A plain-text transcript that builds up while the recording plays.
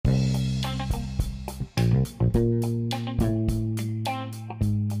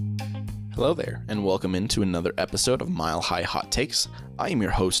Hello there, and welcome into another episode of Mile High Hot Takes. I am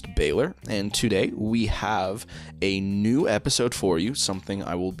your host, Baylor, and today we have a new episode for you, something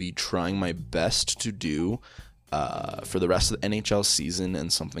I will be trying my best to do for the rest of the NHL season,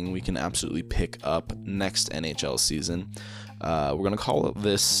 and something we can absolutely pick up next NHL season. We're going to call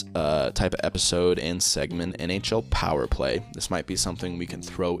this type of episode and segment NHL Power Play. This might be something we can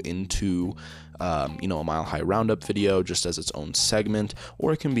throw into a Mile High Roundup video just as its own segment,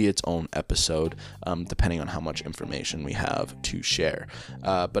 or it can be its own episode, depending on how much information we have to share.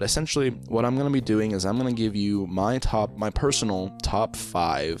 But essentially, what I'm going to be doing is I'm going to give you my personal top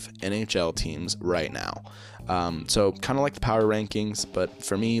 5 NHL teams right now. So kind of like the power rankings, but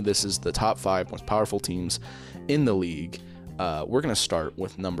for me, this is the top 5 most powerful teams in the league. We're going to start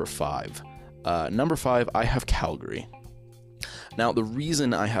with number 5. Number 5, I have Calgary. Now, the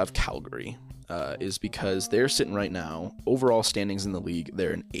reason I have Calgary is because they're sitting right now, overall standings in the league,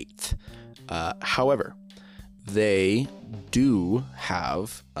 they're in 8th. However, they do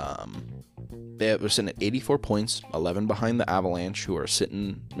have, they're sitting at 84 points, 11 behind the Avalanche, who are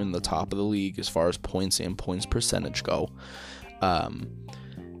sitting in the top of the league as far as points and points percentage go.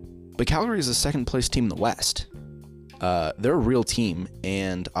 But Calgary is the second place team in the West. They're a real team,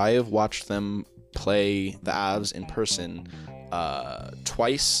 and I have watched them play the Avs in person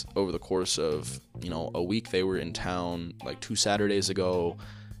twice over the course of a week. They were in town like 2 Saturdays ago,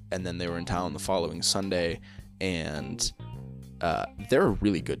 and then they were in town the following Sunday, and they're a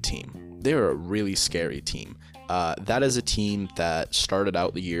really good team. They're a really scary team. That is a team that started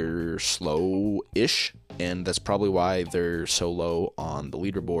out the year slow-ish, and that's probably why they're so low on the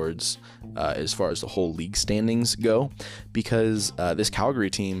leaderboards as far as the whole league standings go, because this Calgary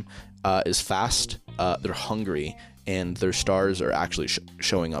team is fast, they're hungry, and their stars are actually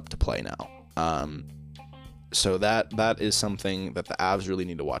showing up to play now. So that is something that the Avs really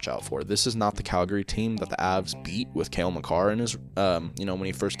need to watch out for. This is not the Calgary team that the Avs beat with Cale Makar in his, when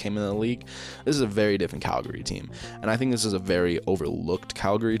he first came into the league. This is a very different Calgary team. And I think this is a very overlooked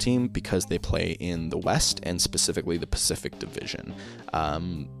Calgary team because they play in the West and specifically the Pacific Division.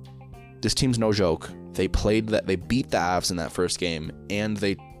 This team's no joke. They beat the Avs in that first game, and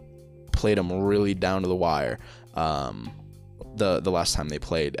they played them really down to the wire the last time they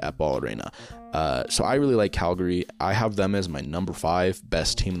played at Ball Arena. So I really like Calgary. I have them as my number 5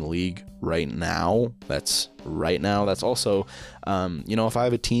 best team in the league right now. That's right now. That's also, if I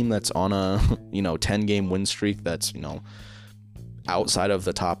have a team that's on a, 10-game win streak that's, outside of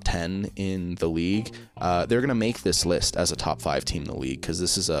the top 10 in the league, they're going to make this list as a top 5 team in the league because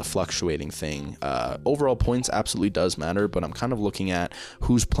this is a fluctuating thing. Overall points absolutely does matter, but I'm kind of looking at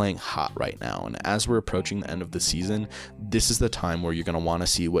who's playing hot right now. And as we're approaching the end of the season, this is the time where you're going to want to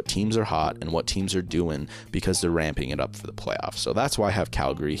see what teams are hot and what teams are doing because they're ramping it up for the playoffs. So that's why I have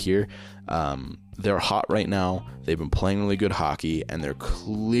Calgary here. They're hot right now. They've been playing really good hockey, and they're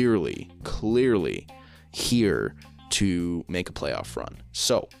clearly here to make a playoff run.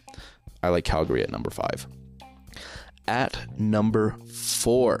 So I like Calgary at number 5. At number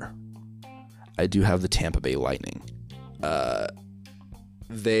 4, I do have the Tampa Bay Lightning.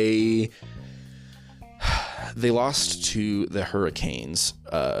 They lost to the Hurricanes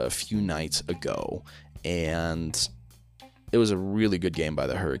a few nights ago, and it was a really good game by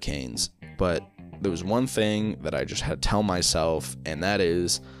the Hurricanes. But there was one thing that I just had to tell myself, and that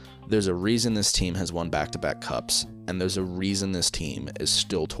is there's a reason this team has won back-to-back cups, and there's a reason this team is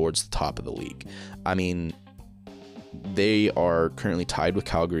still towards the top of the league. I mean, they are currently tied with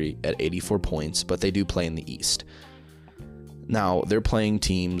Calgary at 84 points, but they do play in the East. Now, they're playing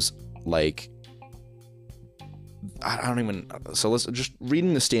teams like, so let's just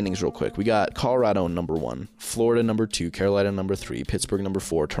reading the standings real quick. We got Colorado number 1, Florida number 2, Carolina number 3, Pittsburgh number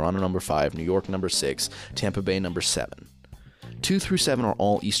 4, Toronto number 5, New York number 6, Tampa Bay number 7. 2 through 7 are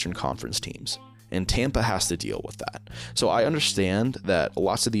all Eastern Conference teams, and Tampa has to deal with that. So I understand that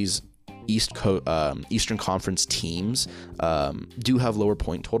lots of these Eastern Conference teams do have lower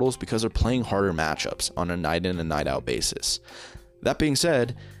point totals because they're playing harder matchups on a night in and night out basis. That being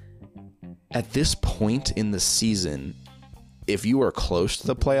said, at this point in the season, if you are close to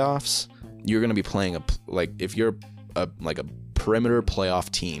the playoffs, you're going to be playing if you're a perimeter playoff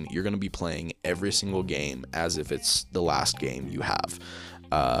team, you're going to be playing every single game as if it's the last game you have.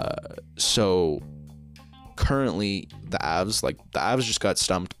 So currently the Avs just got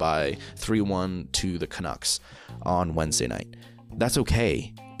stumped by 3-1 to the Canucks on Wednesday night. That's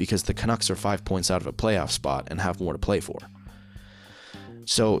okay because the Canucks are 5 points out of a playoff spot and have more to play for.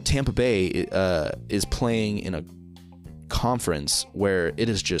 So Tampa Bay is playing in a conference where it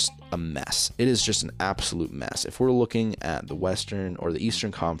is just a mess. It is just an absolute mess. If we're looking at the Western or the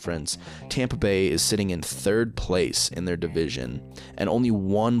Eastern Conference, Tampa Bay is sitting in third place in their division and only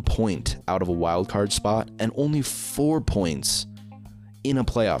 1 point out of a wild card spot and only 4 points in a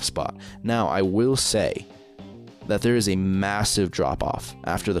playoff spot. Now, I will say that there is a massive drop-off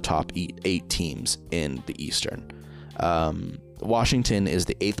after the top 8 teams in the Eastern. Washington is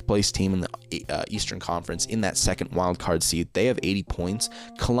the 8th place team in the Eastern Conference in that second wild card seed. They have 80 points.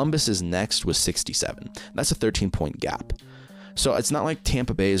 Columbus is next with 67. That's a 13-point gap. So it's not like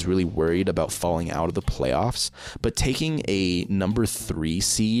Tampa Bay is really worried about falling out of the playoffs, but taking a number 3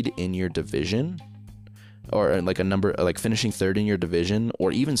 seed in your division, or like finishing third in your division,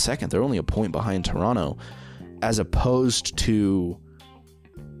 or even second, they're only a point behind Toronto, as opposed to,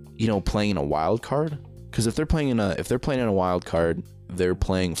 playing in a wild card. Because if they're playing in a wild card, they're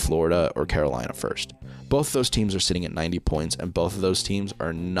playing Florida or Carolina first. Both of those teams are sitting at 90 points, and both of those teams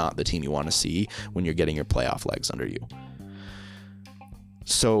are not the team you want to see when you're getting your playoff legs under you.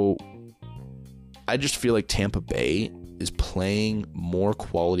 So I just feel like Tampa Bay is playing more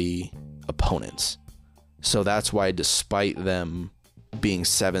quality opponents. So that's why, despite them being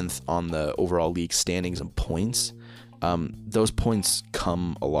 7th on the overall league standings and points, those points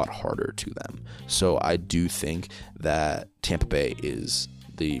come a lot harder to them. So I do think that Tampa Bay is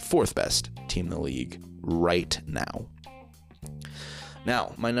the 4th best team in the league right now.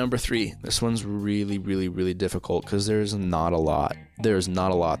 Now, my number 3. This one's really, really, really difficult because there's not a lot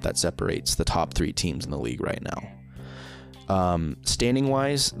that separates the top 3 teams in the league right now. Standing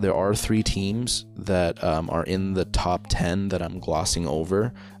wise, there are 3 teams that are in the top 10 that I'm glossing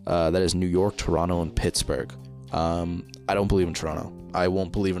over. That is New York, Toronto, and Pittsburgh. I don't believe in Toronto. I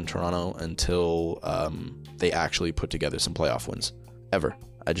won't believe in Toronto until they actually put together some playoff wins. Ever.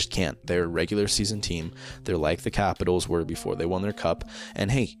 I just can't. They're a regular season team. They're like the Capitals were before they won their cup. And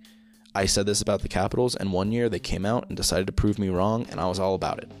hey, I said this about the Capitals, and one year they came out and decided to prove me wrong, and I was all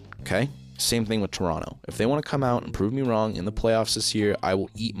about it. Okay? Same thing with Toronto. If they want to come out and prove me wrong in the playoffs this year, I will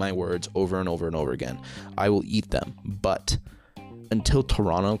eat my words over and over and over again. I will eat them. But until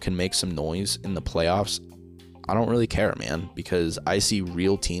Toronto can make some noise in the playoffs, I don't really care, man, because I see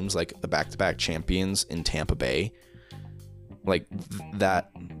real teams like the back-to-back champions in Tampa Bay. Like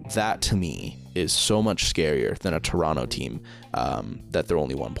that to me is so much scarier than a Toronto team that they're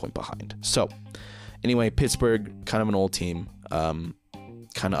only 1 point behind. So anyway, Pittsburgh, kind of an old team, kind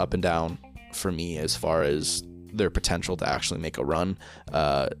of up and down for me as far as their potential to actually make a run.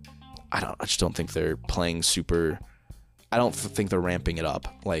 I just don't think they're playing super. I don't think they're ramping it up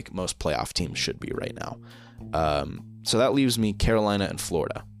like most playoff teams should be right now. So that leaves me Carolina and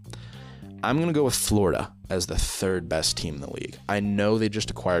Florida. I'm going to go with Florida as the 3rd best team in the league. I know they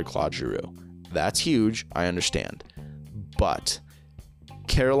just acquired Claude Giroux. That's huge. I understand. But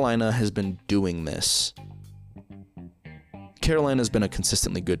Carolina has been doing this. Carolina's been a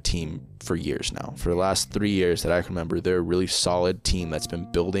consistently good team for years now. For the last 3 years that I can remember, they're a really solid team that's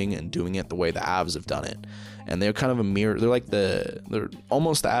been building and doing it the way the Avs have done it. And they're kind of a mirror. They're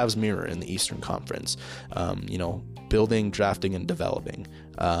almost the Avs mirror in the Eastern Conference. Building, drafting, and developing.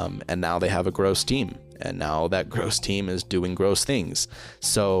 And now they have a gross team. And now that gross team is doing gross things.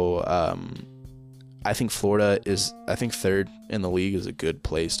 So I think Florida is, 3rd in the league is a good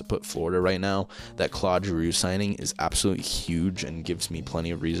place to put Florida right now. That Claude Giroux signing is absolutely huge and gives me plenty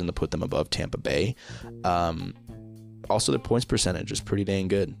of reason to put them above Tampa Bay. Also, their points percentage is pretty dang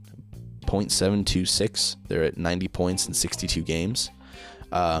good. .726. They're at 90 points in 62 games.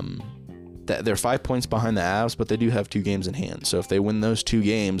 They're 5 points behind the Avs, but they do have 2 games in hand. So if they win those 2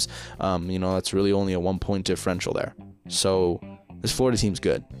 games, that's really only a 1 point differential there. So this Florida team's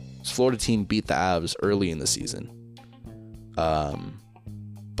good. This Florida team beat the Avs early in the season.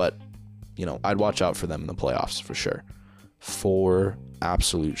 But, I'd watch out for them in the playoffs for sure. For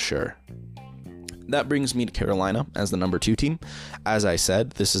absolute sure. That brings me to Carolina as the number 2 team. As I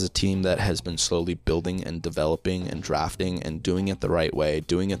said, this is a team that has been slowly building and developing and drafting and doing it the right way,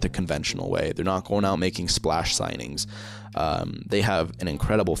 doing it the conventional way. They're not going out making splash signings. They have an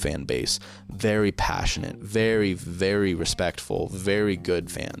incredible fan base, very passionate, very, very respectful, very good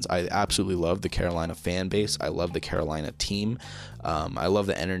fans. I absolutely love the Carolina fan base. I love the Carolina team. I love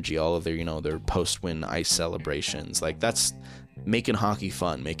the energy, all of their, their post-win ice celebrations. Like, that's making hockey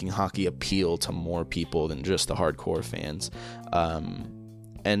fun, making hockey appeal to more people than just the hardcore fans.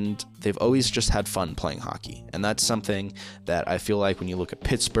 And they've always just had fun playing hockey. And that's something that I feel like when you look at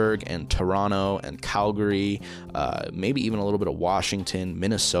Pittsburgh and Toronto and Calgary, maybe even a little bit of Washington,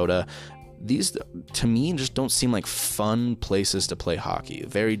 Minnesota, these to me just don't seem like fun places to play hockey.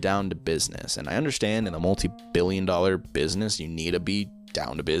 Very down to business. And I understand in a multi-billion-dollar business, you need to be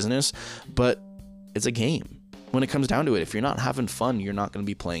down to business, but it's a game. When it comes down to it, if you're not having fun, you're not going to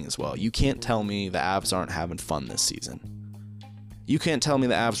be playing as well. You can't tell me the Avs aren't having fun this season. You can't tell me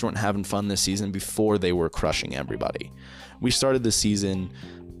the Avs weren't having fun this season before they were crushing everybody. We started the season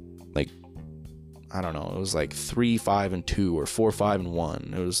like, I don't know, it was like 3-5-2 or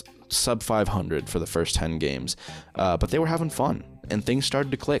 4-5-1. It was sub 500 for the first 10 games, but they were having fun and things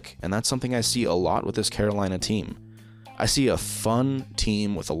started to click. And that's something I see a lot with this Carolina team. I see a fun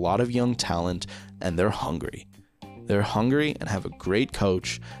team with a lot of young talent, and they're hungry. They're hungry and have a great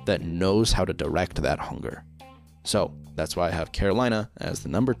coach that knows how to direct that hunger. So that's why I have Carolina as the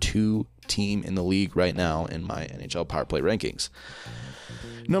number 2 team in the league right now in my NHL power play rankings.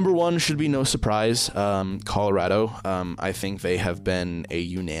 Number 1 should be no surprise, Colorado. I think they have been a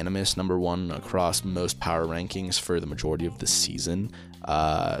unanimous number 1 across most power rankings for the majority of the season.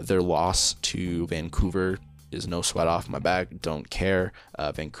 Their loss to Vancouver is no sweat off my back. Don't care.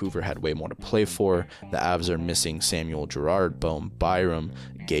 Vancouver had way more to play for. The Avs are missing Samuel Girard, Bohm Byram,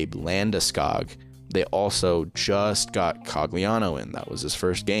 Gabe Landeskog. They also just got Cogliano in. That was his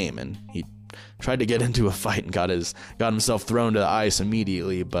first game, and he tried to get into a fight and got himself thrown to the ice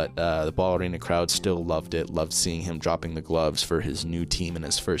immediately, but the Ball Arena crowd still loved it, loved seeing him dropping the gloves for his new team in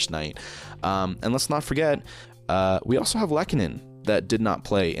his first night. And let's not forget, we also have Lehkonen that did not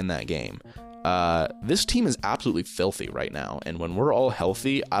play in that game. This team is absolutely filthy right now, and when we're all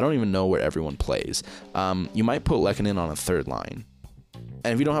healthy, I don't even know where everyone plays. You might put Lehkonen on a third line.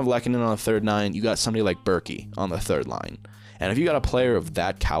 And if you don't have Lehkonen on the third line, you got somebody like Berkey on the third line. And if you got a player of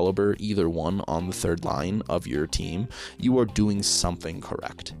that caliber, either one on the third line of your team, you are doing something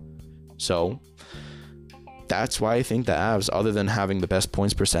correct. So that's why I think the Avs, other than having the best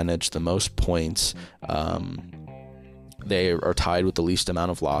points percentage, the most points, they are tied with the least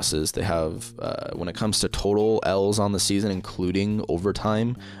amount of losses. They have, when it comes to total L's on the season, including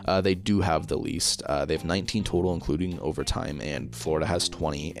overtime, they do have the least. They have 19 total, including overtime, and Florida has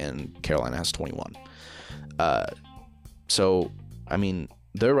 20, and Carolina has 21. So, I mean,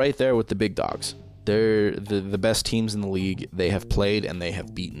 they're right there with the big dogs. They're the best teams in the league. They have played and they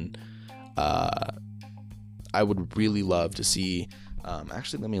have beaten. I would really love to see,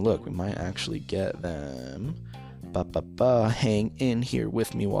 actually, let me look. We might actually get them. Hang in here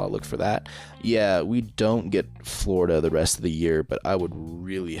with me while I look for that. Yeah, we don't get Florida the rest of the year, but I would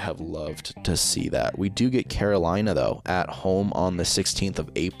really have loved to see that. We do get Carolina, though, at home on the 16th of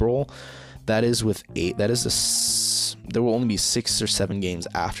April. That is with 8. There will only be 6 or 7 games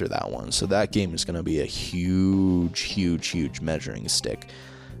after that one. So that game is going to be a huge measuring stick.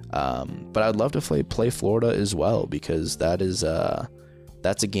 But I'd love to play Florida as well, because that's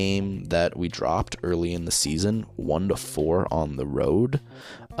a game that we dropped early in the season, 1-4 on the road.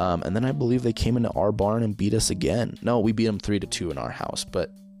 And then I believe they came into our barn and beat us again. No, we beat them 3-2 in our house.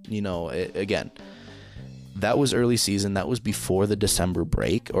 But, again, that was early season. That was before the December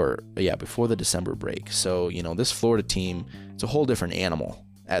break, before the December break. So, this Florida team, it's a whole different animal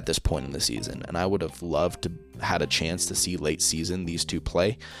at this point in the season. And I would have loved to had a chance to see late season these two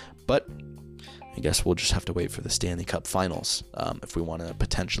play. But I guess we'll just have to wait for the Stanley Cup Finals if we want to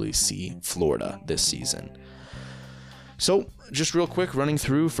potentially see Florida this season. So, just real quick, running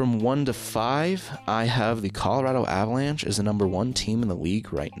through from 1 to 5, I have the Colorado Avalanche as the number 1 team in the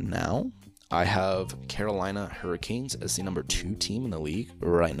league right now. I have Carolina Hurricanes as the number 2 team in the league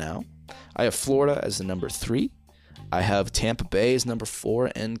right now. I have Florida as the number 3. I have Tampa Bay as number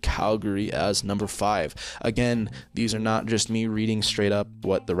 4 and Calgary as number 5. Again, these are not just me reading straight up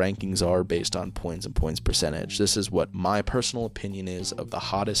what the rankings are based on points and points percentage. This is what my personal opinion is of the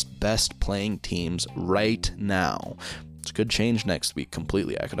hottest, best playing teams right now. It could change next week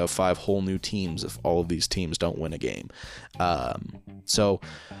completely. I could have 5 whole new teams if all of these teams don't win a game. So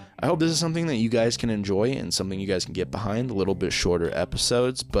I hope this is something that you guys can enjoy and something you guys can get behind. A little bit shorter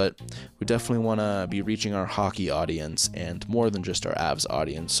episodes, but we definitely want to be reaching our hockey audience and more than just our Avs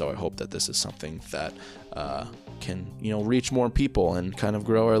audience. So I hope that this is something that can, reach more people and kind of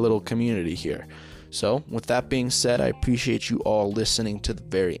grow our little community here. So with that being said, I appreciate you all listening to the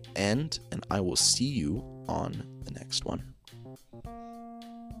very end, and I will see you on the next one.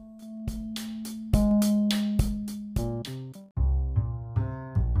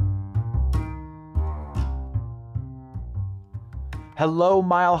 Hello,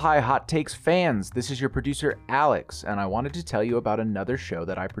 Mile High Hot Takes fans. This is your producer, Alex, and I wanted to tell you about another show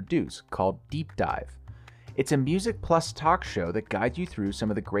that I produce called Deep Dive. It's a music plus talk show that guides you through some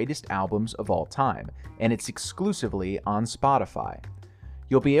of the greatest albums of all time, and it's exclusively on Spotify.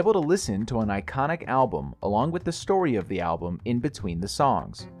 You'll be able to listen to an iconic album along with the story of the album in between the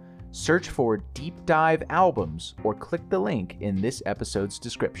songs. Search for Deep Dive Albums or click the link in this episode's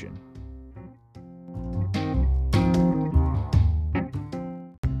description.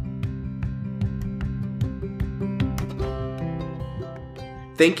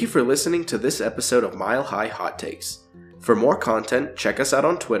 Thank you for listening to this episode of Mile High Hot Takes. For more content, check us out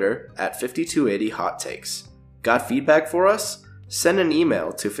on Twitter at 5280 Hot Takes. Got feedback for us? Send an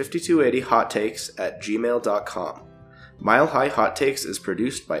email to 5280hottakes@gmail.com. Mile High Hot Takes is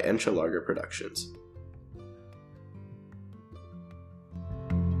produced by Enchilager Productions.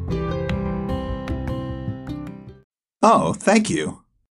 Oh, thank you.